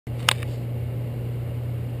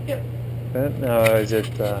Yep. No, is it?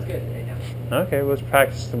 It's good right now. Okay, let's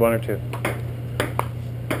practice the 1 or 2.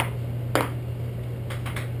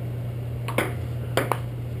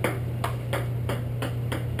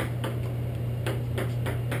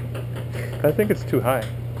 I think it's too high.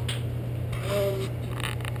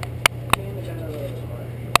 Maybe down a little bit more.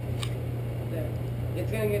 There.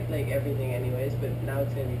 It's gonna get like everything anyways, but now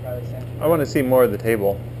it's gonna be probably centered. I want to see more of the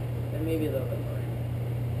table. And maybe a little bit more.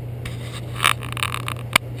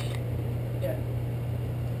 Yeah.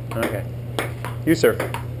 Okay. You serve. You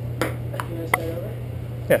wanna start over?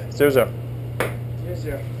 Yeah, 0-0.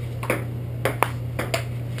 0-0.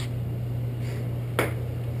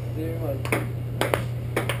 0-1.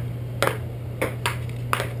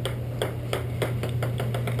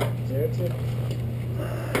 0-2.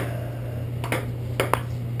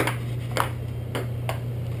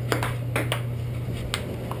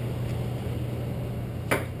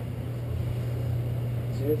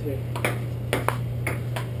 0-3.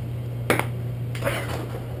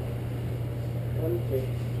 1-3.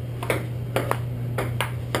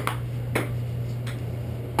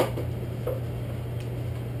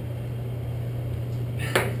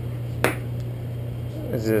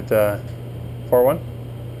 Is it 4-1?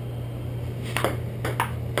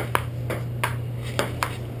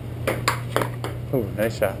 Ooh,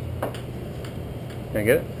 nice shot. Can I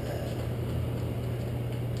get it?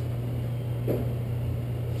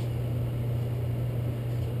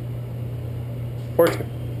 Four two.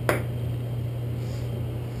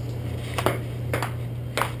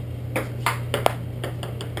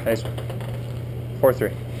 Nice one.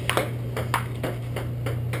 4-3.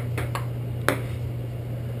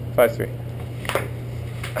 5-3.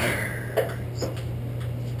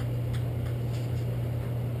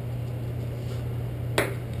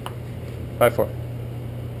 5-4.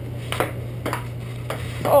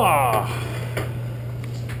 Oh!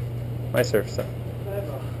 My serve stuff.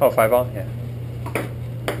 5-all. Oh, 5-all? Yeah.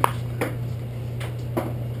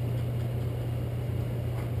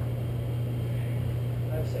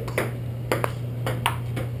 5-6.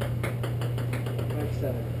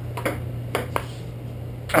 5-7.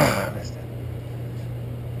 Ah, I missed it.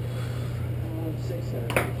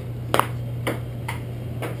 6-7.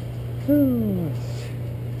 Whew.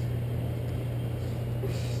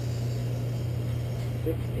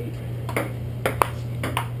 6-8.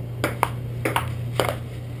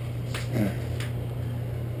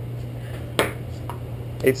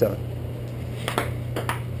 8-7.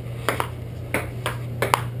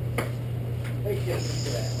 Thank you for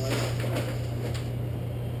that one.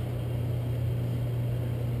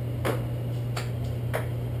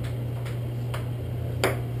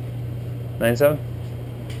 9-7.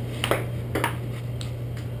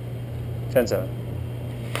 10-7.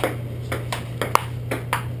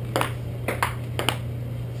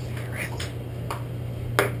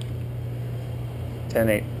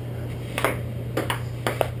 10-8.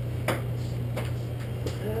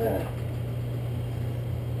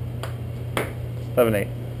 11-8.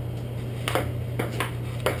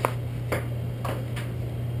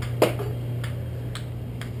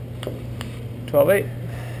 12-8.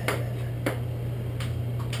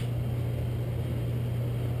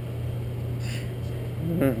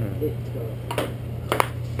 8-12.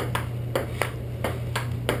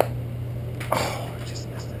 Oh, I just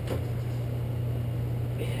missed it.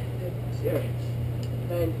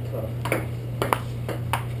 9-12.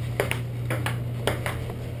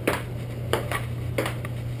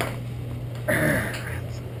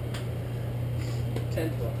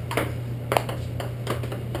 10-12.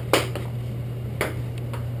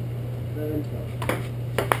 11-12.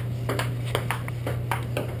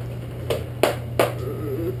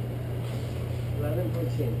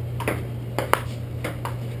 11-14.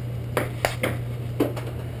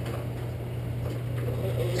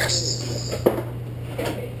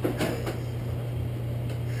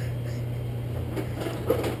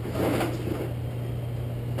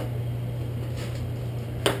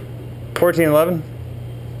 14-11.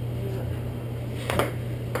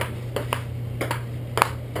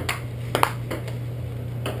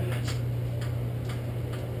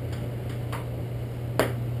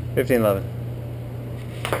 15-11.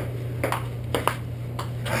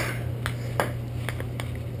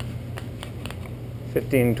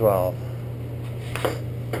 15-12.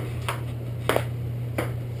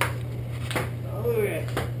 Okay.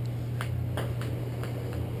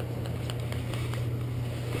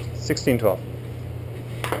 16-12.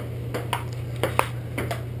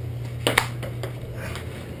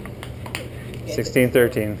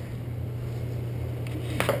 16-13.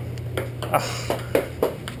 Ah.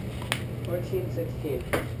 14-16.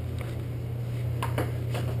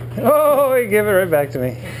 Oh, he gave it right back to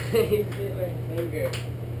me. He bit my finger.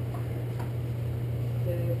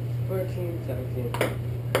 14, 17.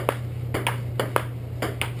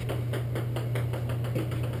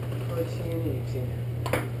 14, 18.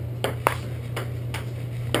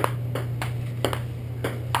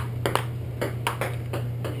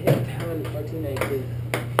 Hit down 14, 19.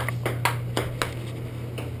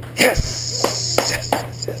 Yes! Yes,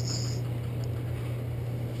 yes, yes.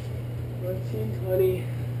 14, 20.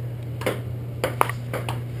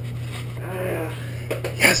 Ah.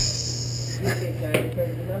 Yes!